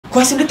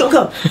Kuasa meletup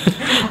ke?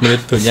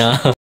 Meletupnya.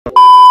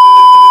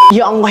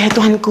 Ya Allah ya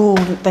Tuhanku.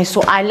 Tanya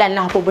soalan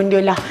lah apa benda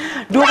lah.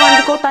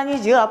 Diorang kau tanya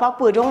je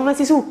apa-apa. Diorang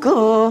masih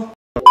suka.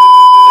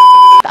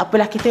 Tak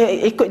apalah, kita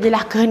ikut je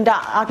lah kehendak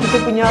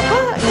kita punya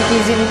apa,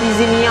 netizen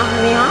niah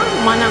ni ha.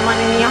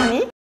 Mana-mana niah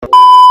ni.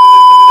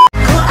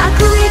 Kau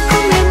akui ku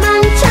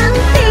memang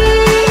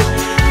cantik.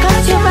 Kau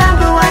coba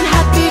buat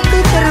hatiku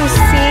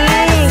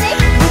terusik.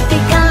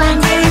 Buktikanlah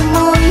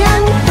dirimu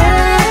yang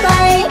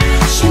terbaik.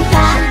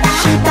 Syinta,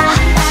 syinta,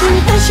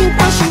 syinta,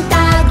 syinta,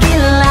 syinta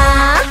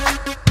gila.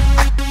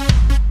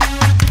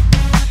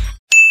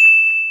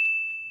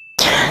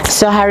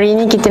 So hari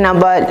ni kita nak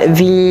buat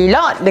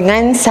vlog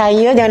dengan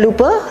saya. Jangan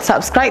lupa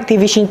subscribe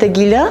TV SYINTA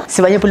GILA.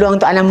 Sebabnya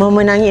peluang untuk anda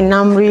memenangi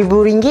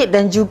RM6,000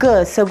 dan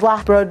juga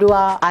sebuah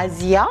Perodua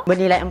Axia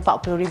bernilai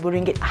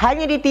RM40,000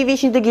 hanya di TV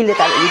SYINTA GILA.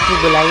 Tak ada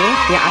YouTuber lain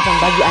yang akan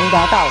bagi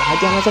anda tahu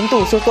hadiah macam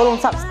tu. So tolong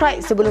subscribe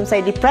sebelum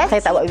saya di-press.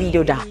 Saya tak buat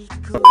video dah.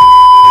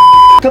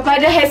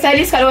 Kepada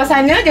hairstylist kat luar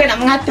sana, jangan nak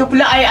mengata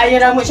pula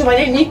ayah rambut macam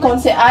mana. Ni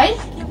konsep I.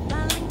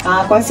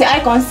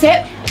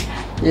 Konsep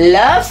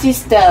Love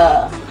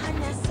Sister.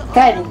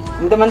 Kan?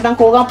 Mentang-mentang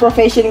korang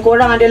profession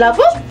korang adalah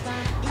apa?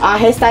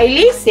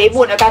 Hairstylist.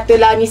 Sibuk nak kata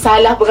lah ni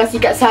salah,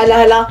 berasikat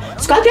salah lah.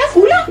 Suka hati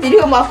aku lah. Jadi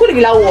rambut aku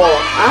lagi lawa.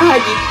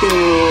 Gitu.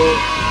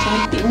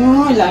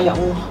 Cantiknya lah ya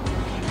Allah.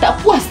 Tak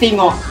puas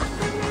tengok.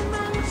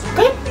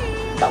 Kan?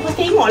 Tak puas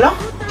tengok lah.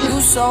 You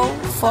so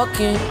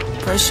fucking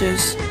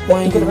precious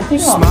when you tengok.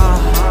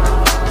 smile.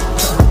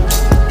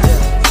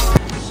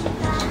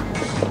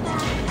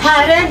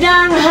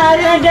 Haradang.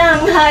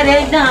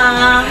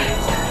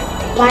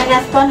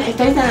 Panas.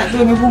 Tadi tak nak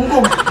turun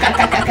punggung. Kat.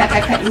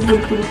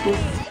 Lupa.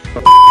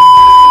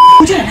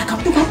 Jangan nak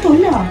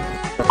kaptul lah.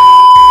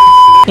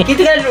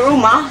 Kita kalau duduk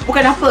rumah,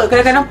 bukan apa.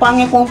 Kadang-kadang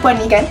panggil perempuan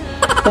ni kan.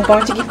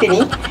 Perempuan macam kita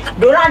ni.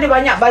 Diorang ada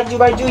banyak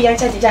baju-baju yang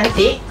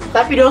cantik-cantik.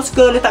 Tapi diorang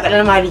suka letak kat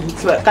dalam lemari.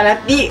 Sebab kalau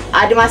nanti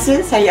ada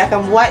masa, saya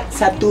akan buat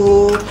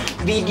satu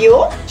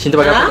video. Syinta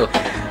pakai apa tu?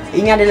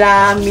 Ini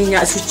adalah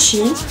minyak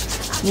suci.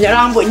 Minyak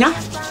rambutnya.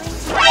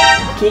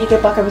 Okay, kita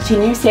pakai macam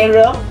ni.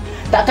 Serum.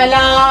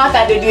 Takkanlah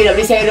tak ada duit nak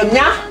beli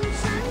serumnya.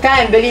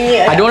 Kan beli.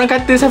 Ada orang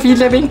kata Safiey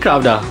Illias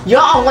bankrupt dah. Ya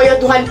Allah ya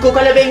Tuhanku,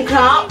 kalau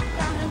bankrupt.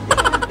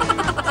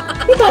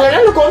 Ni tak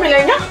lah lu komen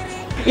lainnya.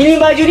 Ini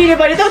baju ni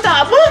daripada tahu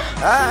tak apa?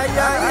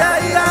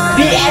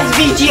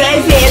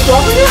 BSBGSA tu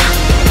apa ni?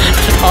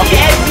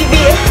 BSBB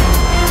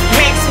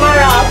Max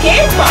Mara, okey?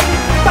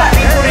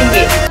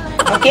 RM4,000.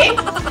 Okey?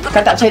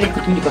 Kau tak percaya aku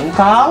tunjuk kat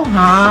kau.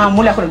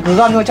 Mula aku nak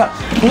geram ni macam.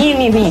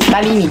 Ni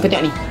tali ni, kau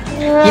tengok ni.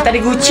 Kita ada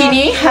Gucci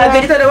ni, harga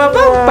dia tak ada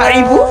berapa?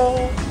 RM4,000.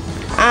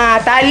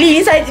 Tali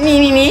saya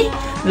ni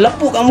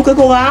lepuk kat muka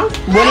korang,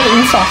 boleh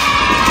insaf.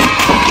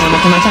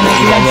 Macam-macam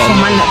lagi lah.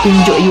 Seman nak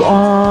tunjuk you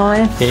all.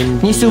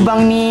 Ni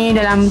subang ni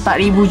dalam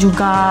RM4,000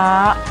 juga.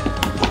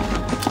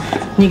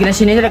 Ni gelas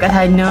ni dekat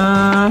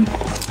sana.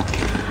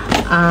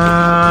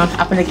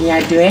 Apa lagi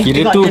yang ada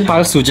Kira tu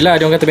palsu je lah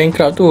dia orang kata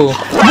bankrupt tu.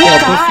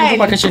 Bukan. Tu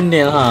pakai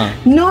Chanel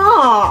No.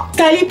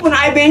 Sekalipun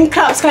I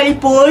bankrupt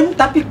sekalipun,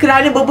 tapi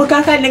kerana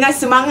berbekalkan dengan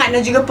semangat dan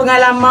juga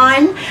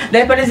pengalaman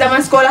daripada zaman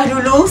sekolah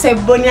dulu, saya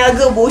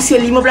berniaga berusia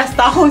 15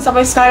 tahun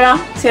sampai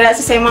sekarang. Saya rasa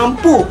saya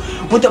mampu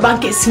untuk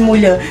bangkit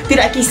semula.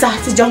 Tidak kisah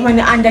sejauh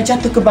mana anda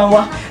jatuh ke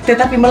bawah,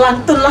 tetapi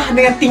melantullah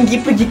dengan tinggi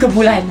pergi ke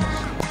bulan.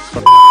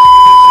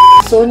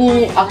 So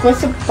ni aku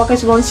rasa pakai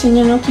sebuah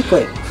Chanel okey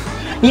kot.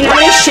 Ni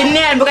namanya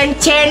Chanel, bukan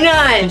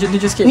channel.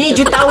 Tunjuk sikit. Ni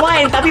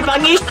jutawan tapi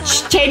panggil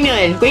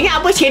channel. Kau ingat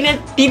apa channel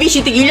TV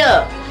SYINTA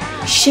GILA?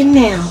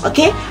 Chanel,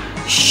 okey?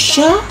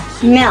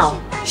 Chanel.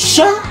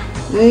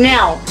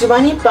 Sebab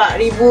ni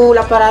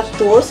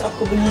RM4,800.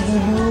 Aku beli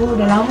dulu.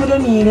 Dah lama dah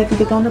ni. Dah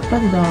 3 tahun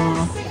lepas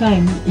dah.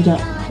 Kan? Sekejap.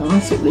 Tak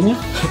masuk dulu nya.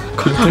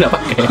 Aku lupa nak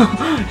pakai.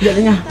 Sekejap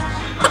dah nya.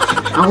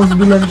 Aku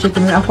sebilang macam tu.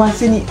 Aku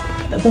rasa ni.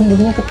 Tak tahu dia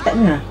punya ketat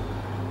ni lah.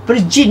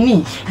 Perjin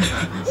ni.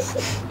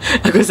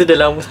 Aku rasa dah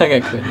lama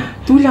sangat kot.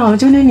 Itulah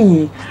macam mana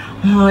ni.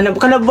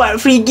 Kalau buat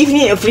free gift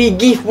ni, free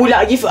gift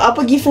pula,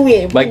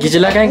 giveaway. Bagi je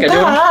lah kan kat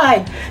dia orang.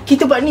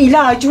 Kita buat ni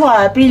lah,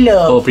 jual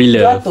pre-love. Oh,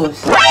 pre-love.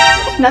 200.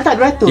 Nak tak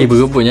 200?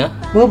 Berebutnya.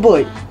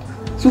 Berebut.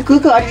 Suka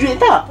ke? Ada duit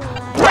tak?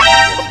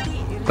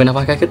 Pernah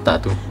pakai ke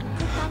tak tu?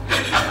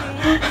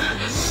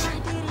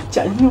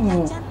 Cak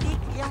no.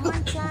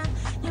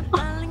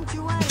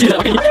 Tidak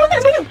pakai.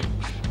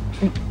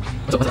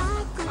 Masuk.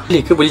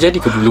 Boleh ke? Boleh jadi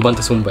ke lubang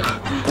tersumbat?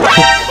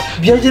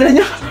 Biar je lah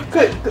nya.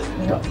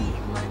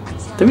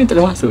 Tapi tak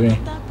boleh masuk ni.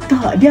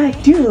 Tak, dia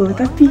ada.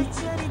 Tapi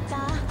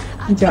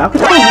sekejap, aku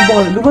tak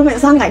tahu lubang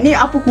banyak sangat ni.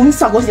 Apa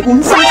kunsang? Kau siap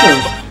kunsang ke?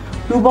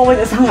 Lubang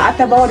banyak sangat.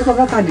 Atas bawah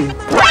depan belakang ada.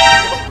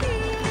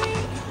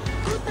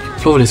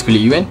 Flawless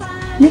kulit you kan?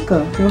 Ya ke?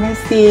 Terima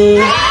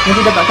kasih.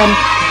 Nanti dapatkan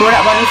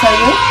produk baru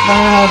saya,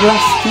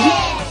 Blasti.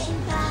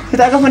 Kau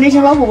tak akan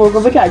foundation apa-apa pun,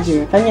 kau bedak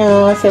je.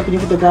 Tanya saya punya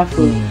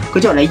fotografer.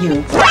 Kau jawab lah ya.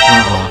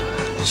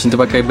 Syinta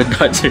pakai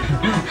bedak je.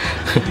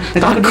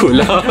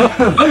 Takutlah.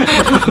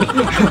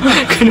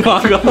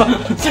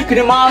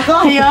 Kena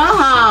marah ya.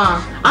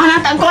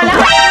 Nak kau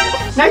lah.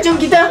 Nak jom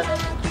kita.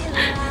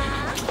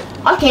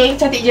 Okay,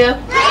 cantik je.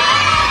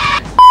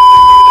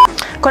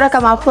 Kau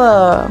rakam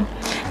apa?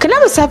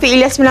 Kenapa Safiey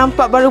Illias 94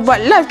 baru buat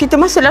live? Kita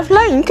masuk live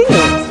lain ke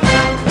ni?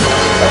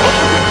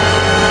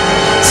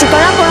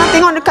 Sekarang korang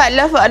tengok dekat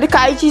live,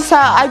 dekat IG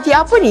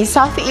apa ni?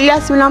 Safiey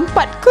Illias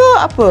 94 ke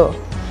apa?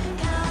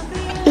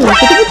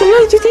 Betul-betul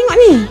lah, cuba tengok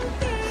ni.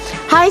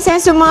 Hai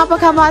saya semua, apa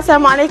khabar?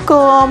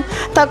 Assalamualaikum.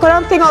 Tak,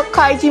 korang tengok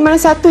kat IG mana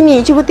satu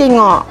ni? Cuba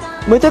tengok.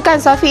 Betul kan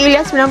Safiey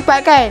Illias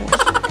 94 kan?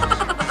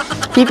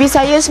 Pipi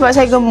saya sebab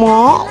saya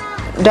gemuk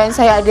dan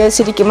saya ada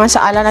sedikit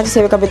masalah, nanti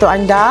saya akan beritahu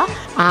anda.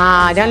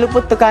 Jangan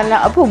lupa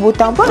tekanlah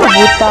butang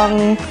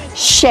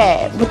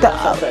share,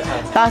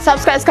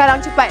 subscribe sekarang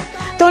cepat.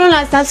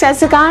 Tolonglah subscribe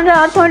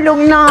sekarang,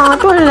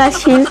 tolonglah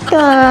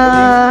SYINTA.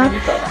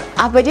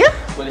 Apa dia?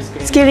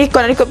 Skill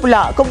record, nak record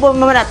pula. Kau pun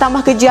memang nak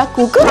tambah kerja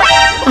aku ke?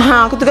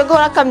 Aku tukar kau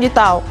rakam je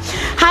tau.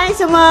 Hai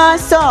semua.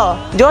 So,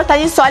 diorang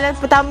tanya soalan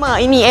pertama.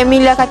 Ini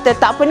Emilia kata,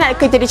 tak penat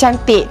ke jadi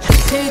cantik?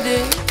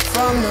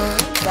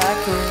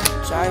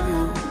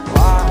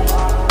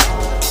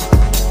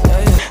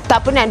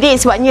 Tak penat dek,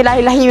 sebabnya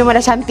lahir-lahir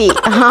memang dah cantik.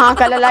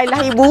 Kalau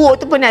lahir-lahir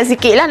buruk tu penat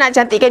sikit lah nak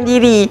cantikkan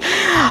diri.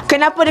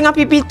 Kenapa dengan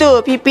pipi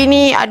tu? Pipi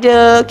ni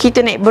ada,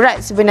 kita naik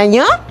berat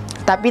sebenarnya.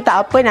 Tapi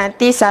tak apa,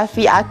 nanti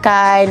Safiey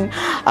akan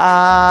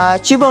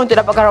cuba untuk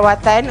dapatkan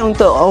rawatan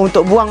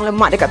untuk buang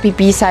lemak dekat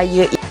pipi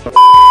saya.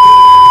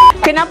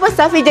 Kenapa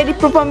Safiey jadi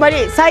perempuan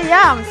balik?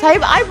 Sayang,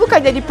 I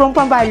bukan jadi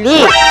perempuan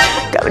balik.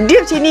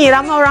 Dia macam ni,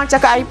 ramai orang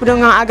cakap I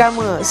pendengar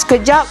agama.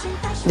 Sekejap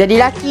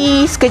jadi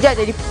lelaki, sekejap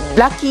jadi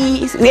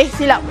lelaki.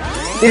 Silap.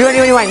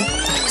 Dua-dua.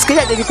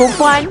 Sekejap jadi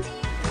perempuan.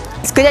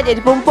 Sekejap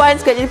jadi perempuan,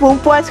 sekejap jadi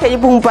perempuan, sekejap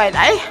jadi perempuan.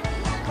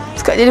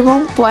 Sekejap jadi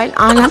perempuan.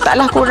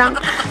 Nampaklah korang.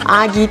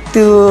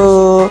 Gitu.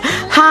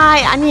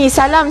 Hai, Ani,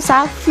 salam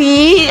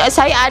Safiey.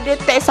 Saya ada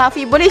tag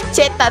Safiey. Boleh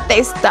chat tak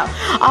teks tak?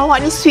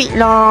 Awak ni sweet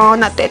lah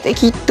nak tag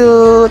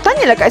kita.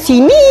 Tanyalah kat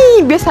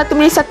sini biar satu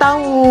Malaysia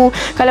tahu.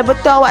 Kalau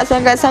betul awak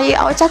sayang kat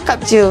saya, awak cakap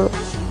je.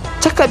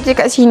 Cakap je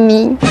kat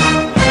sini.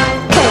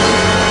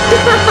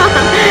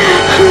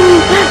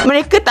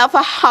 Mereka tak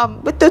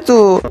faham. Betul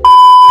tu.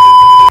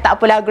 Tak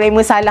apalah,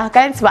 grammar salah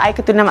kan, sebab I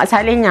keturunan Mak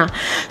Salehnya.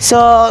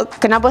 So,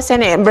 kenapa saya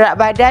naik berat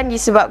badan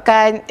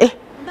disebabkan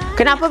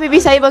kenapa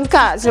pipi saya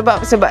bengkak?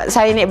 Sebab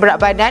saya naik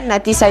berat badan.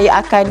 Nanti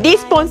saya akan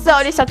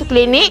disponsor oleh satu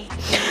klinik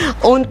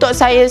untuk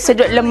saya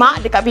sedut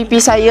lemak dekat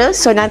pipi saya.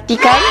 So,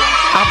 nantikan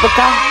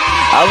apakah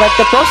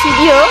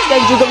prosedur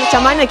dan juga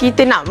macam mana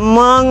kita nak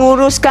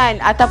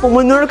menguruskan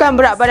ataupun menurunkan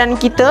berat badan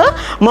kita,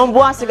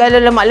 membuang segala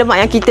lemak-lemak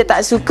yang kita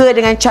tak suka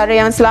dengan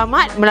cara yang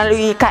selamat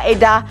melalui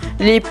kaedah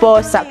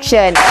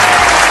liposuction.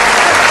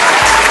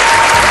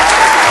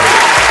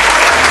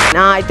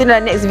 Itu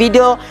adalah next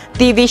video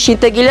TV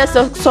SYINTA Gila.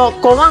 So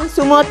korang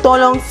semua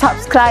tolong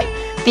subscribe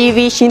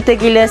TV SYINTA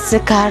Gila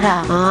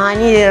sekarang.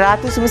 Ni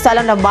Ratu semua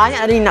salam dah banyak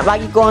hari nak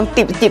bagi korang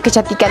tip-tip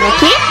kecantikan,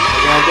 okey?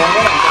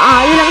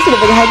 Yelah, mesti dia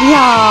bagi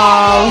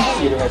hadiah.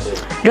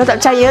 Dia tak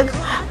percaya.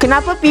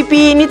 Kenapa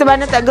pipi ni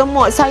terbana tak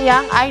gemuk?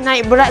 Sayang, I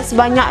naik berat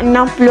sebanyak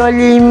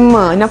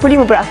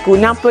 65 berat aku.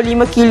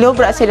 65 kilo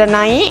berat saya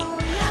dah naik.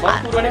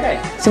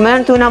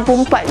 Sebenarnya tu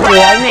 64 je.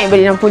 I naik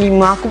balik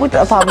 65. Aku pun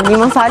tak faham,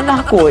 memang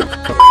salah kot.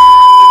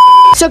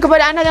 So,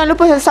 kepada anda jangan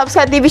lupa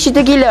subscribe TV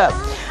SYINTA Gila.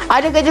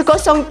 Ada gaji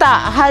kosong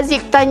tak?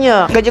 Haziq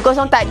tanya. Gaji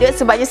kosong tak ada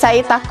sebabnya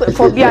saya takut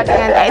fobia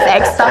dengan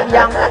XX staff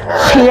yang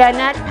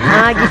khianat.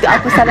 Gitu,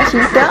 aku salah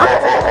SYINTA.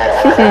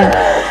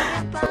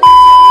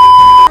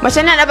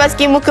 Macam mana dapat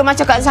skin muka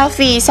macam Kak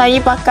Safiey?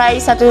 Saya pakai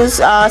satu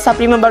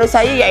suplemen baru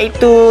saya,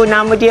 iaitu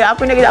nama dia,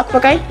 apa nama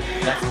aku pakai?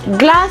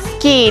 Glass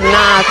Skin.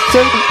 So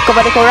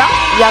kepada korang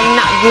yang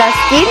nak glass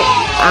skin,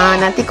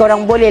 nanti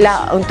korang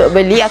bolehlah untuk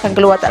beli. Akan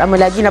keluar tak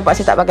lama lagi. Nampak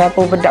saya tak pakai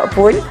apa bedak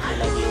pun.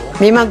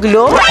 Memang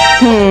glow.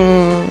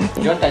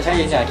 Diorang tak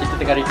percaya je, kita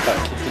tengah record.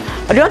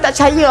 Diorang tak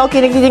percaya.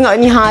 Okay, kita tengok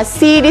ni.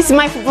 See, this is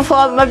my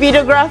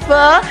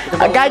videographer.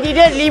 Gaji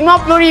dia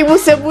 50,000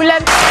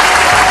 sebulan.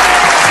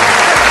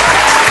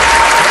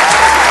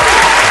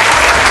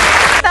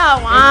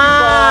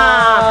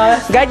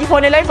 Gaji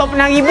phone lain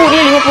 46,000, ni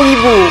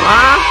 50,000.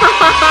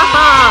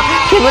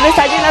 Kamera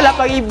saja dah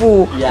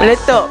 8,000.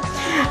 Meletup.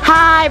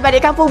 Hai, balik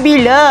kampung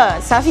bila?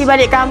 Safiey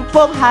balik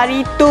kampung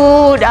hari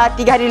tu dah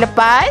 3 hari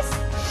lepas.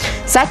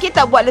 Sakit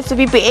tak buat lesung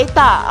pipit?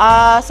 Tak.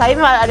 Saya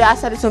memang ada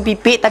asal lesung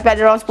pipit, tapi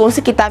ada orang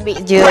sponsor, kita ambil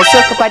je. So,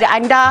 kepada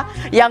anda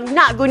yang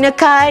nak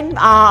gunakan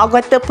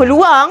kata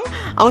peluang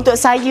untuk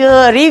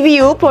saya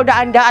review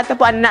produk anda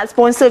ataupun anda nak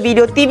sponsor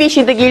video TV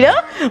SYINTA Gila,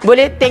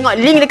 boleh tengok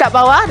link dekat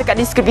bawah, dekat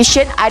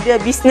description. Ada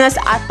business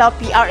atau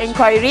PR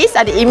inquiries,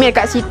 ada email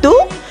kat situ.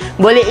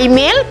 Boleh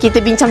email, kita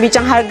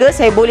bincang-bincang harga.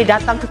 Saya boleh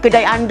datang ke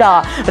kedai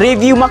anda,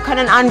 review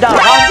makanan anda,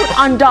 rambut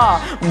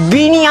anda,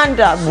 bini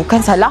anda,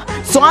 bukan salah,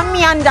 suami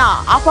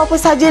anda, apa-apa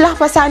sajalah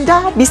pasal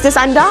anda, bisnes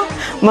anda.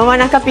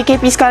 Memandangkan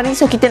PKP sekarang ni,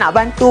 so kita nak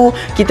bantu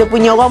kita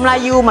punya orang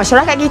Melayu,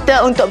 masyarakat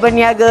kita untuk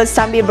berniaga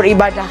sambil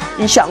beribadah,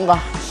 insya-Allah.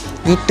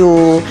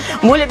 Gitu.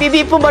 Mulut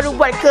bibir pun baru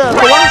buat ke?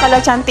 Korang kalau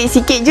cantik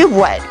sikit je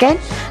buat kan?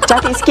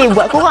 cantik sikit.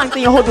 Buat korang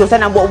tu yang hodoh,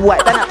 tak nak buat-buat,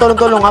 tak nak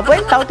tolong-tolong apa,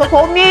 tahu-tahu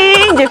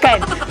komen je kan.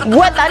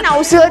 Buat tak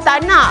nak, usaha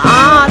tak nak.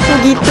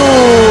 Tu gitu.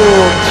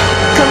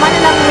 Kemana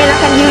nak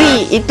memelahkan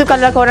diri? Itu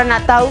kalau korang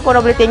nak tahu,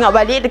 korang boleh tengok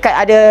balik dekat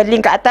ada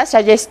link kat atas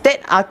suggested.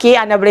 Okey,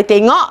 anda boleh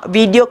tengok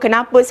video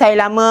kenapa saya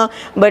lama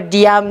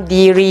berdiam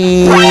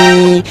diri.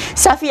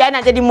 Safiey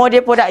nak jadi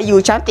model produk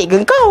you. Cantik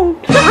ke kau?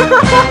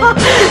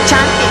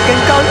 Cantik ke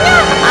kau?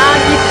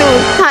 Gitu.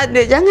 Tak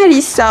ada, jangan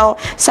risau.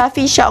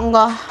 Safiey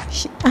insya-Allah.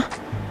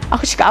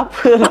 Aku cakap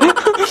apa?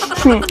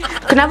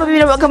 Kenapa Bibi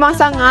nak buat kembang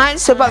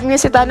sangat? Sebabnya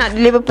saya tak nak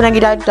deliver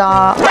penagih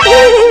dadak.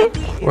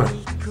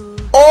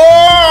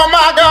 Oh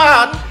my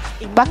god.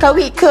 Pakai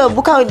wig ke?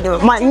 Bukan.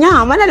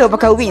 Maknya mana ada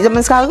pakai wig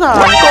zaman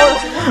sekarang.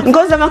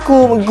 Kau sama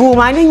aku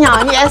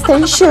mananya ni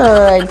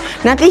extension.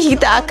 Nanti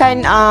kita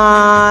akan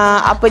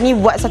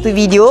buat satu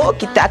video.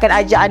 Kita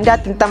akan ajak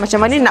anda tentang macam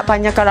mana nak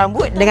panjangkan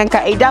rambut dengan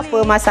kaedah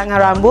pemasangan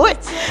rambut,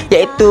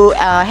 iaitu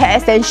hair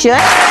extension.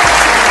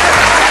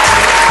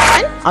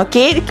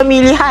 Okey,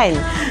 pemilihan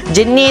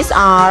jenis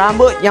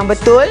rambut yang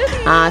betul.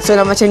 So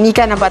macam ni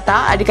kan, nampak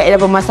tak? Ada kaedah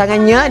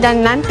pemasangannya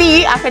dan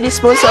nanti akan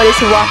disponsor oleh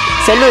sebuah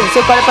salon. So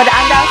kalau pada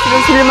anda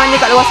salon-salon mana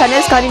kat luar sana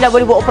sekarang ni dah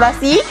boleh buat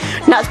operasi,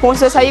 nak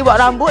sponsor saya buat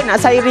rambut,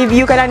 nak saya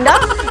reviewkan anda,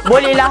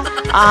 bolehlah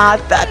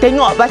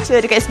tengok, baca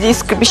dekat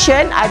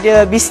description,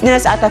 ada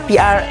business atau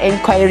PR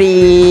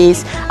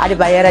enquiries. Ada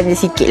bayarannya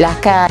sikit lah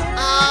kan.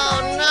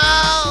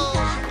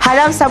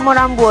 Halang sama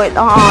rambut.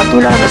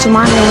 Itulah macam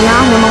mana ya.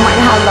 Memang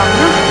makna halang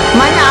ya.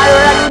 Mana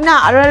Aurora Luna?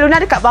 Aurora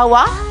Luna dekat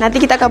bawah. Nanti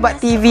kita akan buat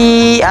TV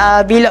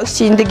vlog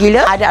SYINTA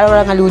gila. Ada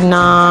Aurora dengan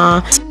Luna.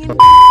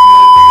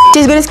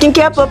 Cik guna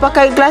skincare apa?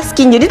 Pakai glass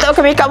skin je. Dia tak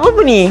pakai makeup apa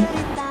ni?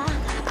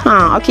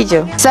 Okey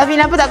je. Safiey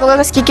kenapa tak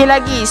pakai skincare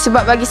lagi?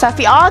 Sebab bagi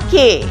Safiey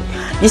okey.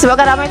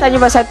 Disebabkan ramai tanya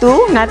pasal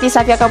satu, nanti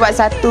Safiey akan buat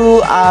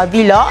satu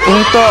vlog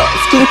untuk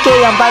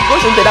skincare yang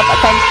bagus untuk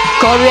dapatkan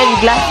Korean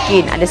glass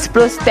skin. Ada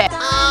 10 step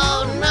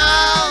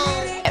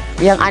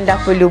yang anda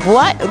perlu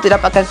buat untuk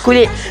dapatkan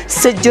kulit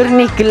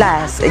sejernih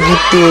gelas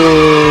gitu.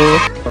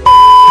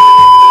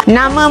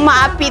 Nama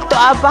mak Api Tok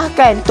Abah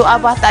kan? Tok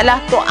Abah taklah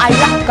Tok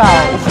Ayah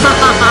kau.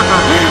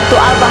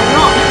 Tok Abah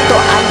nok Tok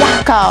Ayah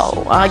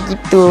kau.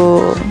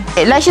 Gitu.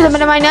 Lashes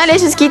mana-mana,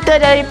 lashes kita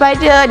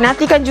daripada,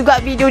 nantikan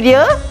juga video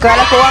dia.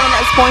 Kalau korang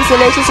nak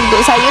sponsor lashes untuk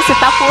saya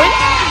setahun,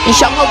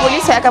 InsyaAllah boleh,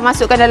 saya akan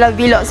masukkan dalam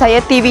vlog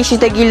saya TV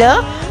SYINTA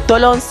Gila.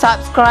 Tolong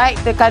subscribe,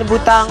 tekan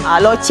butang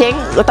loceng.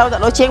 Tahu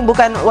tak loceng?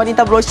 Bukan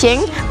wanita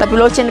berloceng, tapi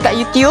loceng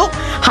dekat YouTube.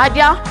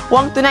 Hadiah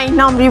wang tunai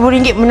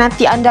RM6,000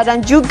 menanti anda.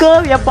 Dan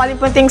juga yang paling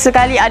penting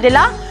sekali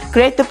adalah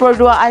kereta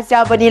Perodua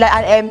Axia bernilai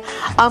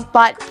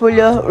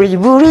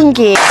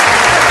RM40,000.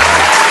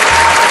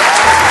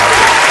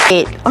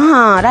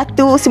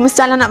 Ratu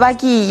semesta nak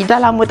bagi.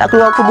 Dah lama tak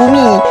keluar ke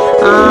bumi.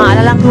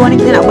 Dalam keluar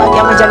ni kita nak bagi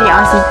amal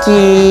jariah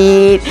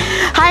sikit.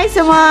 Hai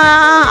semua.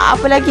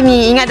 Apa lagi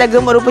ni? Ingat dah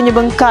gemuk rupanya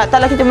bengkak.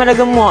 Taklah kita memang dah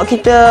gemuk.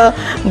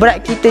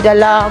 Berat kita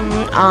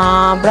dalam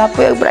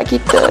berapa berat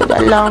kita?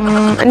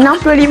 Dalam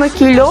 65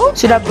 kilo.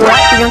 Sudah berat.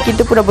 Pinggang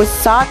kita pun dah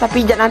besar.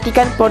 Tapi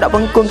nantikan produk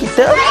bengkung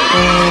kita.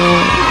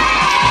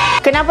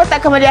 Kenapa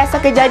tak kembali asal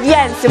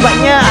kejadian?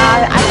 Sebabnya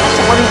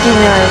macam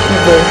original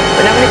tiba.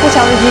 Nama ni pun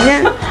macam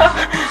original.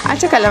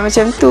 Cakaplah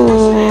macam tu.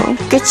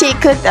 Kecil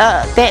ke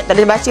tak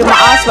boleh baca,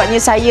 maaf. Sebabnya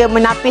saya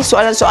menapis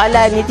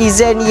soalan-soalan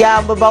netizen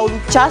yang berbau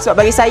lucah.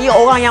 Sebab bagi saya,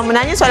 orang yang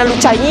menanya soalan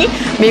lucah ini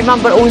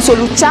memang berunsur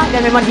lucah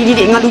dan memang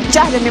dididik dengan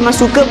lucah dan memang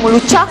suka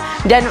melucah.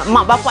 Dan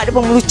mak bapak dia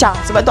pun melucah.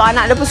 Sebab tu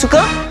anak dia pun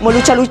suka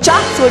melucah-lucah.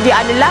 So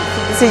dia adalah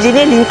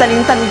sejenis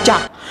lintan-lintan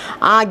lucah.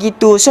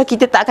 Gitu. So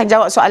kita tak akan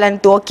jawab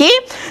soalan tu. Okay?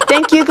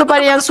 Thank you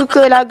kepada yang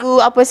suka lagu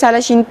Apa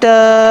Salah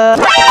Cinta.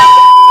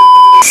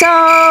 So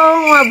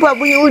buat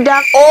bunyi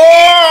udang.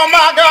 Oh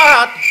my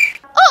god.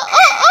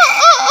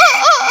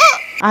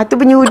 Tu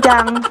bunyi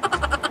udang.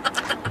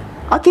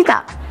 Okey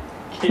tak?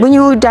 Bunyi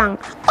udang.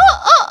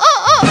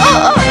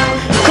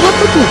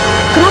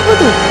 Kenapa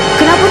tu?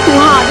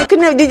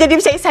 Dia jadi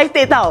macam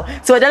excited tau.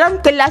 So dalam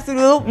kelas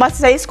dulu,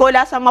 masa saya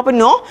sekolah sama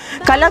penuh,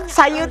 kalau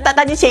saya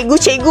tak tanya cikgu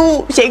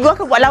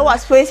akan buat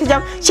lawak supaya saya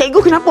macam,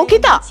 cikgu kenapa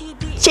okey tak?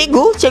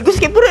 Cikgu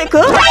sakit perut ke?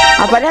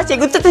 Padahal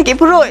cikgu tu sakit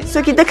perut. So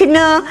kita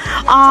kena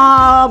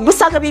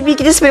besarkan bibi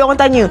kita supaya orang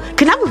tanya,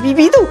 kenapa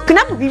bibi tu?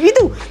 Kenapa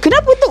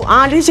tu?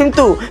 Dia macam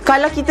tu.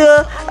 Kalau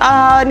kita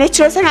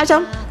natural sangat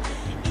macam,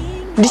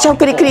 dia macam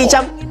kerik-kerik,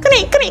 macam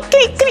kerik.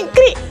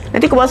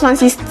 Nanti kau buat sound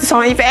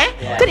effect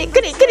kerik.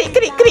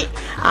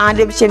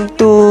 Dia macam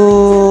tu.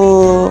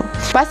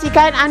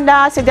 Pastikan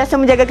anda sentiasa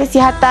menjaga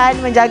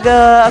kesihatan,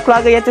 menjaga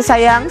keluarga yang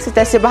tersayang,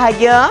 sentiasa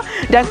bahagia,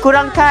 dan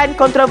kurangkan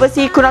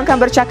kontroversi, kurangkan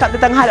bercakap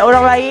tentang hal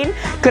orang lain,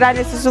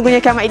 kerana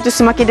sesungguhnya kiamat itu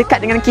semakin dekat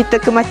dengan kita,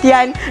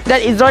 kematian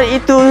dan Israel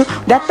itu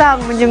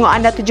datang menjenguk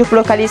anda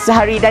 70 kali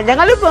sehari. Dan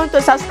jangan lupa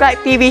untuk subscribe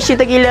TV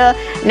SYINTA Gila.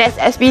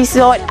 Next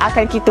episode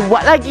akan kita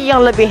buat lagi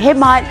yang lebih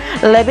hemat,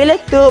 lebih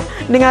letup,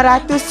 dengan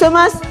Ratu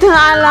Semesta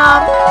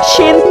Alam,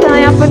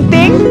 SYINTA yang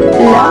penting,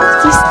 love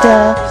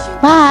sister.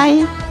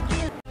 Bye.